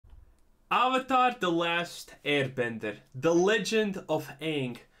Avatar: The Last Airbender, The Legend of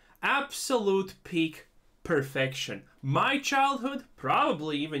Aang, absolute peak perfection. My childhood,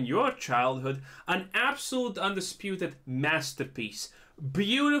 probably even your childhood, an absolute undisputed masterpiece.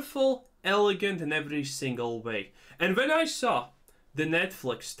 Beautiful, elegant in every single way. And when I saw the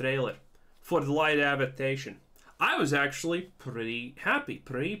Netflix trailer for the light adaptation, I was actually pretty happy,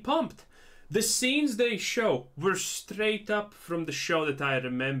 pretty pumped. The scenes they show were straight up from the show that I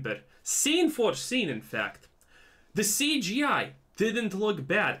remember. Scene for scene, in fact. The CGI didn't look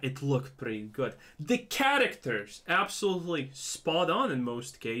bad. It looked pretty good. The characters, absolutely spot on in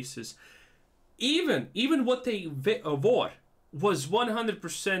most cases. Even what they wore was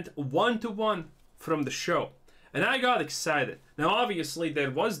 100% one-to-one from the show. And I got excited. Now, obviously, there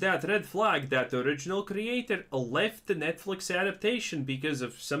was that red flag that the original creator left the Netflix adaptation because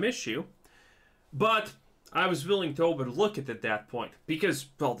of some issue. But I was willing to overlook it at that point because,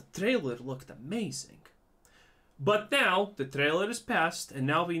 well, the trailer looked amazing. But now, the trailer is past, and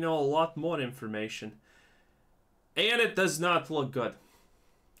now we know a lot more information. And it does not look good.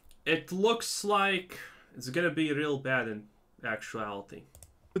 It looks like it's gonna be real bad in actuality.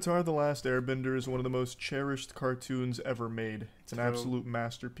 Avatar: The Last Airbender is one of the most cherished cartoons ever made. It's an absolute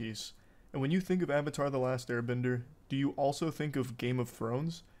masterpiece. And when you think of Avatar: The Last Airbender, do you also think of Game of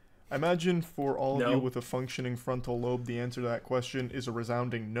Thrones? I imagine for all of you with a functioning frontal lobe, the answer to that question is a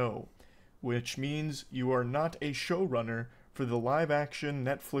resounding no. Which means you are not a showrunner for the live-action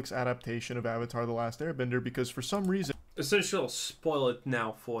Netflix adaptation of Avatar: The Last Airbender because for some reason... Essentially, I'll spoil it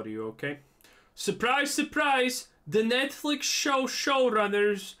now for you, okay? Surprise, surprise! The Netflix show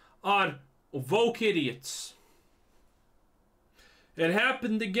showrunners are woke idiots. It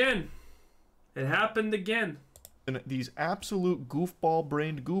happened again. It happened again. And these absolute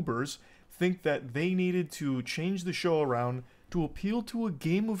goofball-brained goobers think that they needed to change the show around to appeal to a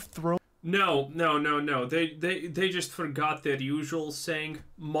Game of Thrones. No. They just forgot their usual saying,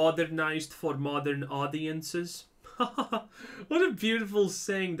 modernized for modern audiences. What a beautiful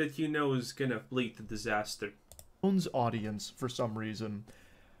saying that you know is gonna lead to disaster. Audience for some reason.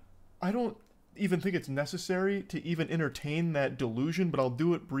 I don't even think it's necessary to even entertain that delusion, but I'll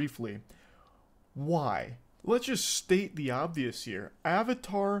do it briefly. Why? Let's just state the obvious here.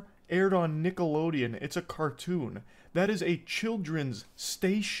 Avatar aired on Nickelodeon. It's a cartoon. That is a children's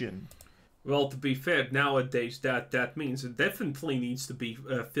station. Well, to be fair, nowadays that means it definitely needs to be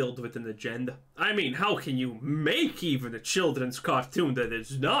filled with an agenda. I mean, how can you make even a children's cartoon that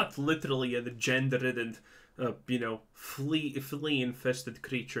is not literally an agenda-ridden, flea-infested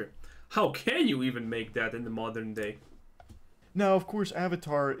creature? How can you even make that in the modern day? Now, of course,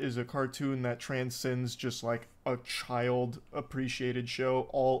 Avatar is a cartoon that transcends just like a child-appreciated show.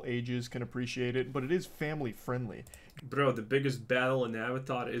 All ages can appreciate it, but it is family-friendly. Bro, the biggest battle in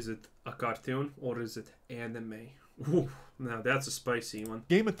Avatar, is it a cartoon or is it anime? Ooh, now that's a spicy one.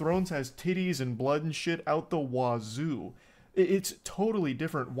 Game of Thrones has titties and blood and shit out the wazoo. It's totally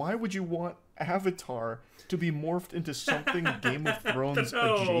different. Why would you want Avatar to be morphed into something Game of Thrones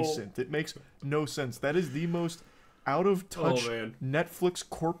adjacent? It makes no sense. That is the most out-of-touch Netflix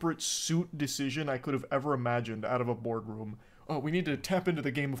corporate suit decision I could have ever imagined out of a boardroom. Oh, we need to tap into the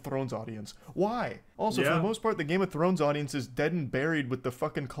Game of Thrones audience. Why? Also, for the most part, the Game of Thrones audience is dead and buried with the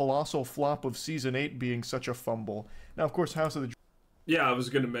fucking colossal flop of Season 8 being such a fumble. Now, of course, House of the... Yeah, I was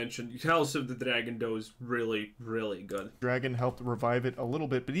gonna mention, House of the Dragon, though, is really, really good. Dragon helped revive it a little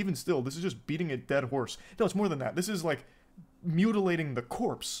bit, but even still, this is just beating a dead horse. No, it's more than that. This is like mutilating the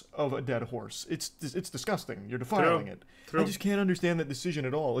corpse of a dead horse. It's disgusting. You're defiling it. I just can't understand that decision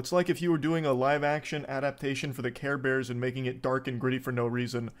at all. It's like if you were doing a live-action adaptation for the Care Bears and making it dark and gritty for no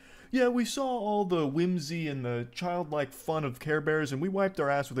reason. Yeah, we saw all the whimsy and the childlike fun of Care Bears, and we wiped our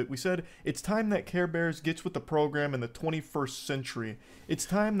ass with it. We said, it's time that Care Bears gets with the program in the 21st century. It's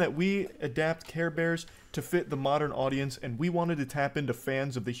time that we adapt Care Bears to fit the modern audience, and we wanted to tap into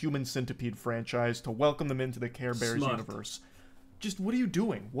fans of the Human Centipede franchise to welcome them into the Care Bears universe. Just, what are you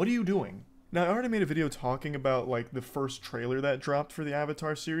doing? What are you doing? Now, I already made a video talking about, like, the first trailer that dropped for the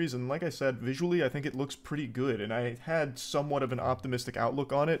Avatar series, and like I said, visually, I think it looks pretty good, and I had somewhat of an optimistic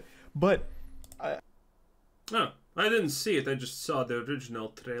outlook on it, but... Oh, I didn't see it, I just saw the original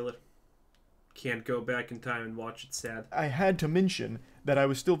trailer. Can't go back in time and watch it, sad. I had to mention that I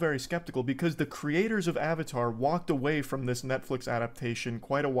was still very skeptical because the creators of Avatar walked away from this Netflix adaptation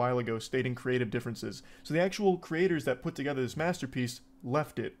quite a while ago, stating creative differences. So the actual creators that put together this masterpiece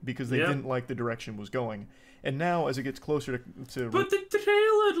left it because they didn't like the direction it was going. And now, as it gets closer to But the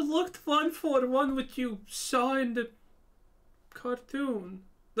trailer looked one for one what you saw in the cartoon.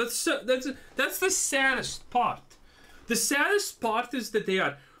 That's the saddest part. The saddest part is that they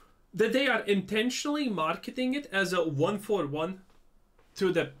are that they are intentionally marketing it as a 1-for-1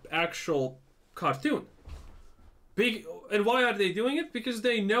 to the actual cartoon. And why are they doing it? Because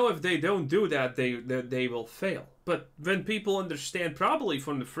they know if they don't do that, they will fail. But when people understand, probably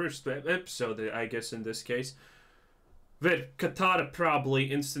from the first episode, I guess in this case, that Katara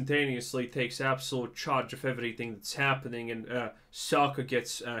probably instantaneously takes absolute charge of everything that's happening, and Sokka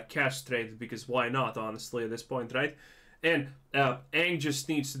gets castrated, because why not, honestly, at this point, right? And Aang just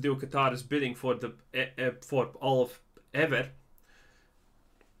needs to do Katara's bidding for all of ever.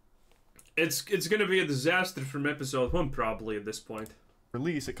 It's going to be a disaster from episode 1, probably, at this point.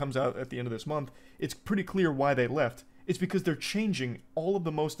 Release, it comes out at the end of this month. It's pretty clear why they left. It's because they're changing all of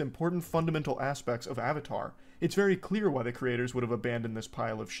the most important fundamental aspects of Avatar. It's very clear why the creators would have abandoned this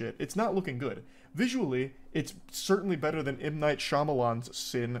pile of shit. It's not looking good. Visually, it's certainly better than M. Night Shyamalan's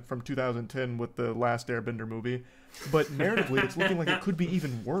Sin from 2010 with the Last Airbender movie, but narratively, it's looking like it could be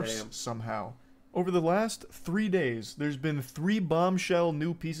even worse somehow. Over the last 3 days, there's been 3 bombshell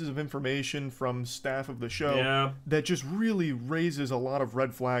new pieces of information from staff of the show that just really raises a lot of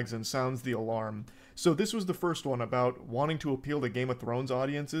red flags and sounds the alarm. So this was the first one about wanting to appeal to Game of Thrones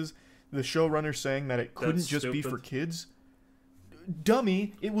audiences. The showrunner saying that it couldn't just be for kids.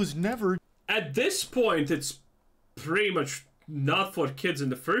 Dummy, it was never. At this point, it's pretty much not for kids in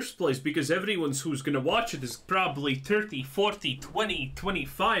the first place, because everyone who's gonna watch it is probably 30, 40, 20,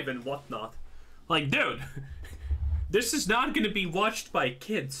 25 and whatnot. Like, dude, this is not gonna be watched by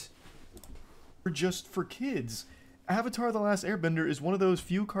kids. Just for kids. Avatar: The Last Airbender is one of those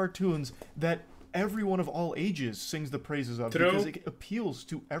few cartoons that everyone of all ages sings the praises of, because it appeals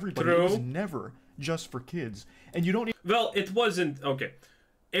to everybody. It was never just for kids. And you don't need... Well, it wasn't... Okay.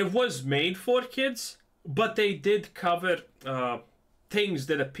 It was made for kids, but they did cover things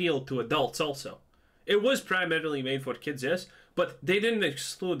that appeal to adults also. It was primarily made for kids, yes, but they didn't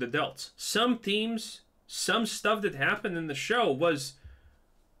exclude adults. Some themes, some stuff that happened in the show was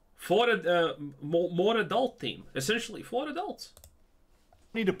for a more adult theme. Essentially for adults.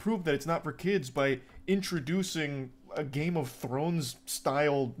 Need to prove that it's not for kids by introducing a Game of Thrones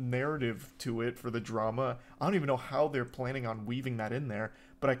style narrative to it for the drama. I don't even know how they're planning on weaving that in there,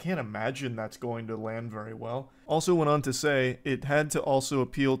 but I can't imagine that's going to land very well. Also went on to say it had to also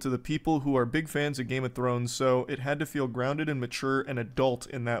appeal to the people who are big fans of Game of Thrones, so it had to feel grounded and mature and adult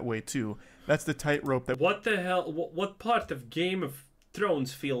in that way too. That's the tightrope that... What the hell? What part of Game of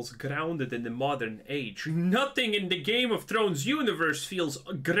Thrones feels grounded in the modern age? Nothing in the Game of Thrones universe feels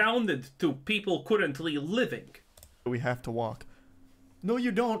grounded to people currently living. We have to walk. No,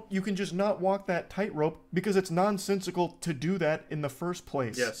 you don't. You can just not walk that tightrope because it's nonsensical to do that in the first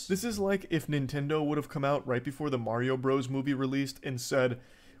place. Yes. This is like if Nintendo would have come out right before the Mario Bros. Movie released and said,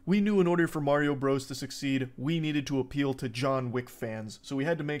 we knew in order for Mario Bros. To succeed, we needed to appeal to John Wick fans, so we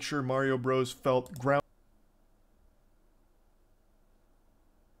had to make sure Mario Bros. Felt grounded.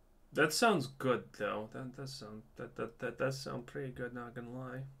 That sounds good, though. That does sound pretty good, not gonna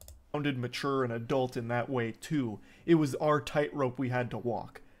lie. Mature and adult in that way too. It was our tightrope we had to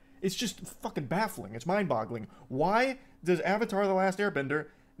walk. It's just fucking baffling. It's mind-boggling. Why does Avatar: The Last Airbender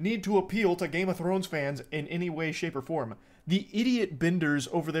need to appeal to Game of Thrones fans in any way, shape, or form? The idiot benders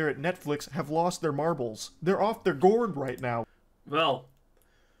over there at Netflix have lost their marbles. They're off their gourd right now. Well,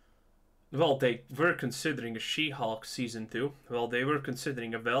 they were considering a She-Hulk Season 2. Well, they were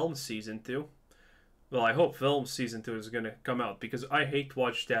considering a Velm Season 2. Well, I hope Velm Season 2 is going to come out, because I hate to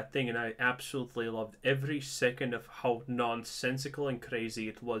watch that thing, and I absolutely loved every second of how nonsensical and crazy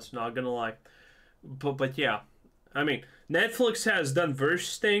it was, not going to lie. But yeah, I mean, Netflix has done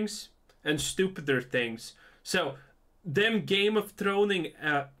worse things and stupider things. So, them Game of Throning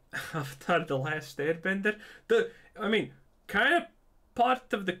Avatar: The Last Airbender, kind of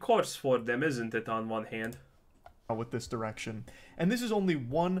part of the course for them, isn't it, on one hand? With this direction. And this is only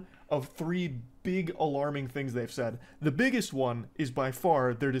one of 3 big alarming things they've said. The biggest one is by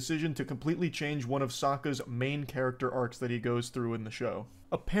far their decision to completely change one of Sokka's main character arcs that he goes through in the show.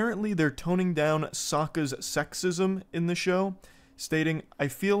 Apparently they're toning down Sokka's sexism in the show, stating, I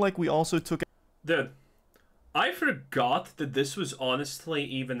feel like we also took... Dude, I forgot that this was honestly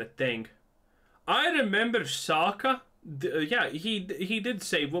even a thing. I remember Sokka, yeah, he did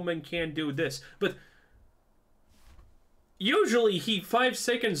say women can't do this, but usually he 5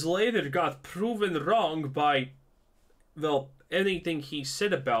 seconds later got proven wrong by, well, anything he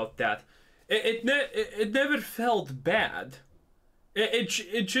said about that. It never felt bad. It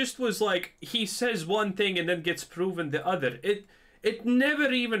just was like he says one thing and then gets proven the other. It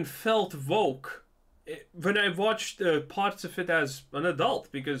never even felt woke when I watched parts of it as an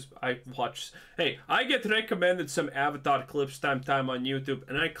adult, because I watch, hey, I get recommended some Avatar clips time on YouTube,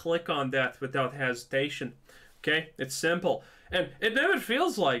 and I click on that without hesitation. Okay, it's simple, and it never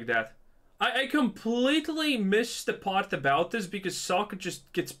feels like that. I completely missed the part about this because Sokka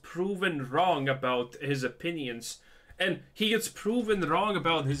just gets proven wrong about his opinions. And he gets proven wrong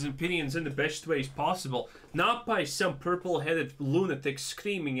about his opinions in the best ways possible. Not by some purple-headed lunatic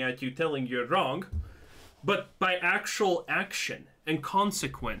screaming at you telling you're wrong, but by actual action and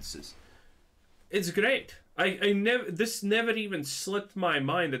consequences. It's great. This never even slipped my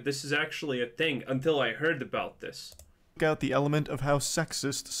mind that this is actually a thing until I heard about this. Out the element of how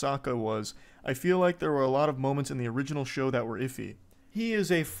sexist Sokka was, I feel like there were a lot of moments in the original show that were iffy. He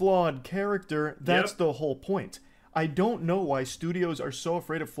is a flawed character, that's the whole point. I don't know why studios are so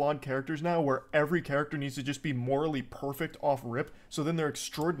afraid of flawed characters now, where every character needs to just be morally perfect off rip, so then they're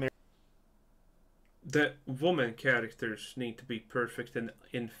extraordinary. The woman characters need to be perfect and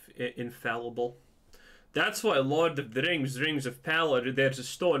infallible. That's why Lord of the Rings, Rings of Power, There's a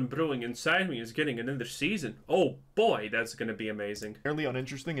Storm Brewing Inside Me is getting another season. Oh boy, that's gonna be amazing. Fairly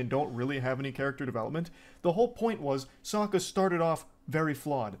uninteresting and don't really have any character development. The whole point was Sokka started off very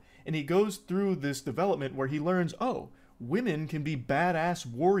flawed, and he goes through this development where he learns, oh, women can be badass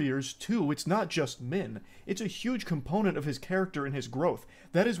warriors too. It's not just men. It's a huge component of his character and his growth.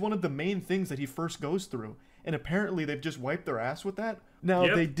 That is one of the main things that he first goes through. And apparently they've just wiped their ass with that.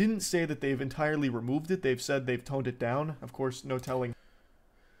 Now, they didn't say that they've entirely removed it. They've said they've toned it down. Of course, no telling.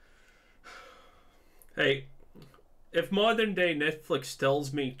 Hey, if modern day Netflix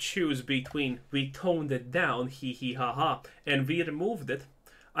tells me choose between we toned it down, hee hee ha ha, and we removed it,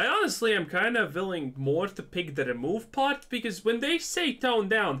 I honestly am kind of willing more to pick the remove part, because when they say tone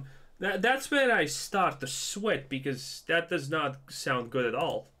down, that's where I start to sweat, because that does not sound good at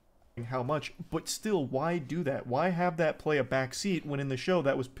all. How much, but still, why do that? Why have that play a backseat when in the show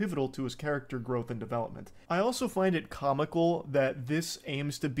that was pivotal to his character growth and development? I also find it comical that this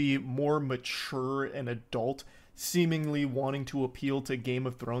aims to be more mature and adult, seemingly wanting to appeal to Game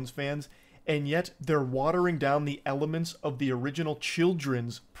of Thrones fans, and yet they're watering down the elements of the original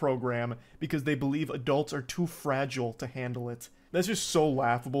children's program because they believe adults are too fragile to handle it. That's just so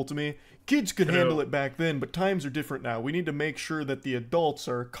laughable to me. Kids could handle it back then, but times are different now. We need to make sure that the adults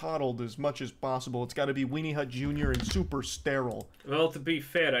are coddled as much as possible. It's got to be Weenie Hut Jr. and super sterile. Well, to be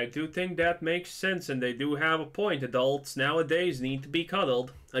fair, I do think that makes sense, and they do have a point. Adults nowadays need to be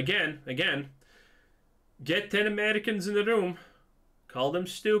cuddled. Again, get 10 Americans in the room, call them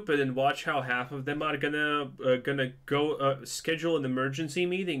stupid, and watch how half of them are gonna go schedule an emergency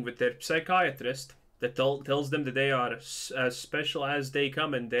meeting with their psychiatrist that tells them that they are as special as they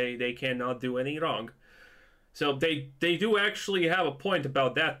come and they cannot do any wrong. So they do actually have a point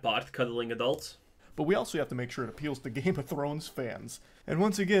about that part, cuddling adults. But we also have to make sure it appeals to Game of Thrones fans. And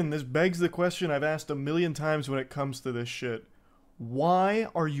once again, this begs the question I've asked a million times when it comes to this shit. Why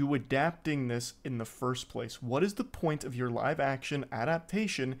are you adapting this in the first place? What is the point of your live action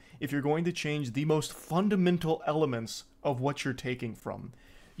adaptation if you're going to change the most fundamental elements of what you're taking from?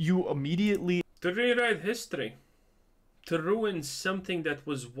 You immediately... To rewrite history. To ruin something that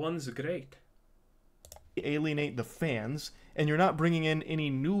was once great. Alienate the fans, and you're not bringing in any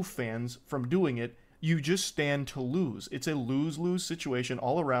new fans from doing it. You just stand to lose. It's a lose-lose situation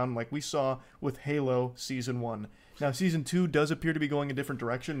all around, like we saw with Halo Season 1. Now, Season 2 does appear to be going a different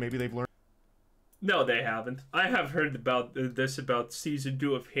direction. Maybe they've learned... No, they haven't. I have heard about this about Season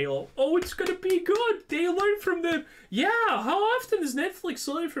 2 of Halo. Oh, it's gonna be good! They learn from them! Yeah, how often does Netflix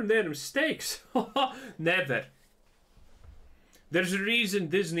learn from their mistakes? Never. There's a reason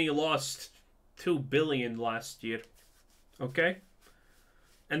Disney lost $2 billion last year. Okay?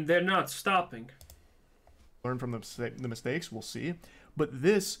 And they're not stopping. Learn from the mistakes, we'll see. But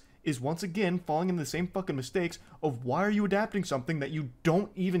this is once again falling into the same fucking mistakes of why are you adapting something that you don't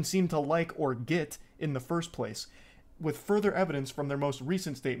even seem to like or get in the first place, with further evidence from their most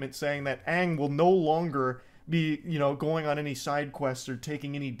recent statement saying that Aang will no longer be, going on any side quests or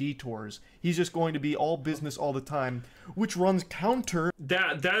taking any detours. He's just going to be all business all the time, which runs counter...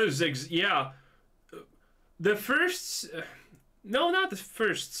 That is, yeah. The first... No, not the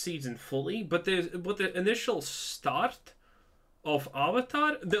first season fully, but the initial start of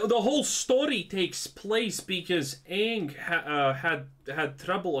Avatar, the whole story takes place because Aang had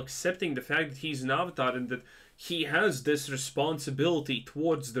trouble accepting the fact that he's an Avatar and that he has this responsibility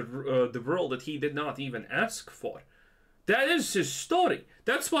towards the world that he did not even ask for. That is his story.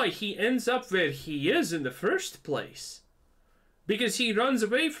 That's why he ends up where he is in the first place, because he runs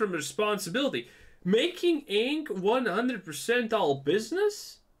away from responsibility. Making Aang 100% all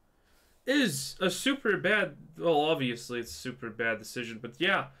business is a super bad, well, obviously it's a super bad decision, but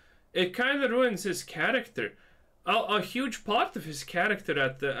yeah, it kind of ruins his character. A huge part of his character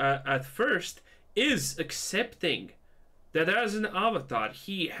at first is accepting that as an avatar,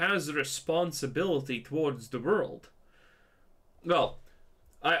 he has a responsibility towards the world. Well,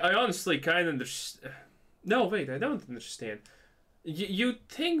 I honestly kind of understand. No, wait, I don't understand. You'd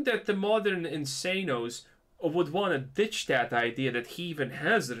think that the modern insanos would want to ditch that idea that he even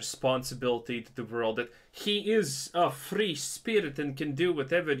has a responsibility to the world, that he is a free spirit and can do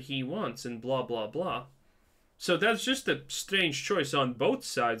whatever he wants and blah blah blah. So that's just a strange choice on both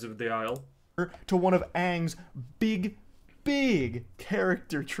sides of the aisle. To one of Aang's big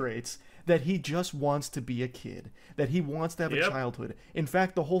character traits, that he just wants to be a kid, that he wants to have a childhood. In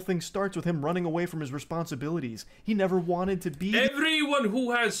fact, the whole thing starts with him running away from his responsibilities. He never wanted to be... Everyone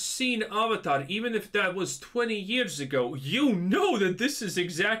who has seen Avatar, even if that was 20 years ago, you know that this is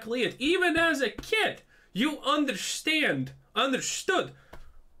exactly it. Even as a kid, you understood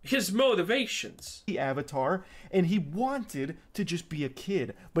his motivations. The Avatar, and he wanted to just be a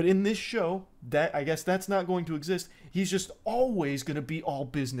kid. But in this show, that I guess that's not going to exist. He's just always going to be all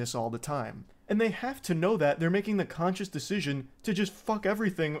business all the time. And they have to know that. They're making the conscious decision to just fuck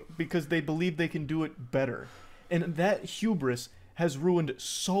everything because they believe they can do it better. And that hubris has ruined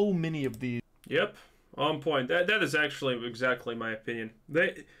so many of these. Yep, on point. That is actually exactly my opinion.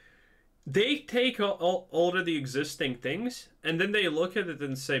 They take already existing things, and then they look at it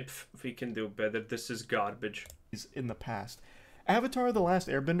and say, we can do better, this is garbage. In the past. Avatar: The Last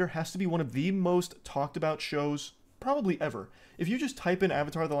Airbender has to be one of the most talked about shows probably ever. If you just type in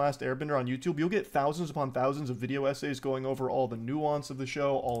Avatar: The Last Airbender on YouTube, you'll get thousands upon thousands of video essays going over all the nuance of the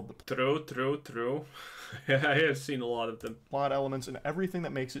show, all of the... True. I have seen a lot of them. Plot elements and everything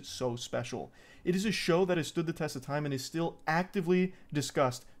that makes it so special. It is a show that has stood the test of time and is still actively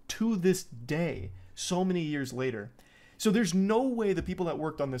discussed to this day, so many years later. So there's no way the people that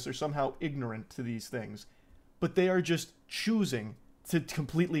worked on this are somehow ignorant to these things, but they are just choosing to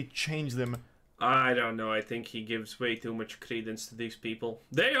completely change them. I don't know, I think he gives way too much credence to these people.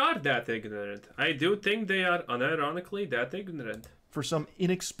 They are that ignorant. I do think they are unironically that ignorant. For some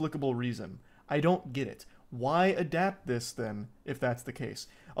inexplicable reason. I don't get it. Why adapt this then, if that's the case?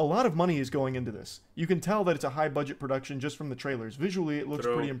 A lot of money is going into this. You can tell that it's a high-budget production just from the trailers. Visually, it looks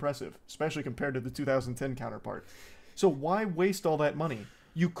pretty impressive, especially compared to the 2010 counterpart. So why waste all that money?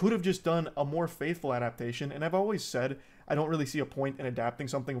 You could have just done a more faithful adaptation, and I've always said I don't really see a point in adapting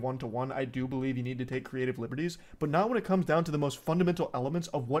something one-to-one. I do believe you need to take creative liberties, but not when it comes down to the most fundamental elements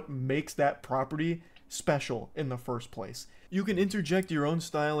of what makes that property special in the first place. You can interject your own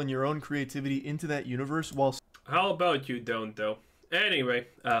style and your own creativity into that universe while... How about you don't, though? Anyway,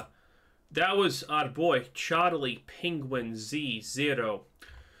 that was our boy, Charlie Penguin Z0.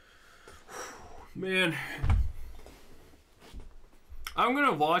 Man, I'm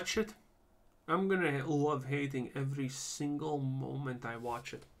gonna watch it. I'm gonna love hating every single moment I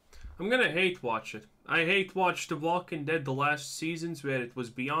watch it. I'm gonna hate watch it. I hate watch The Walking Dead the last seasons where it was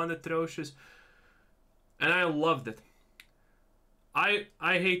beyond atrocious, and I loved it. I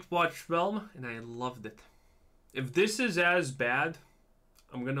hate watch Realm, and I loved it. If this is as bad,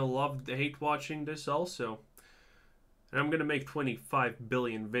 I'm gonna hate watching this also. And I'm gonna make 25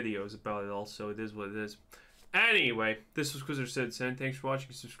 billion videos about it also. It is what it is. Anyway, this was Quizzer Sid saying thanks for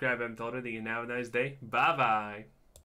watching. Subscribe if you haven't already, and have a nice day. Bye bye.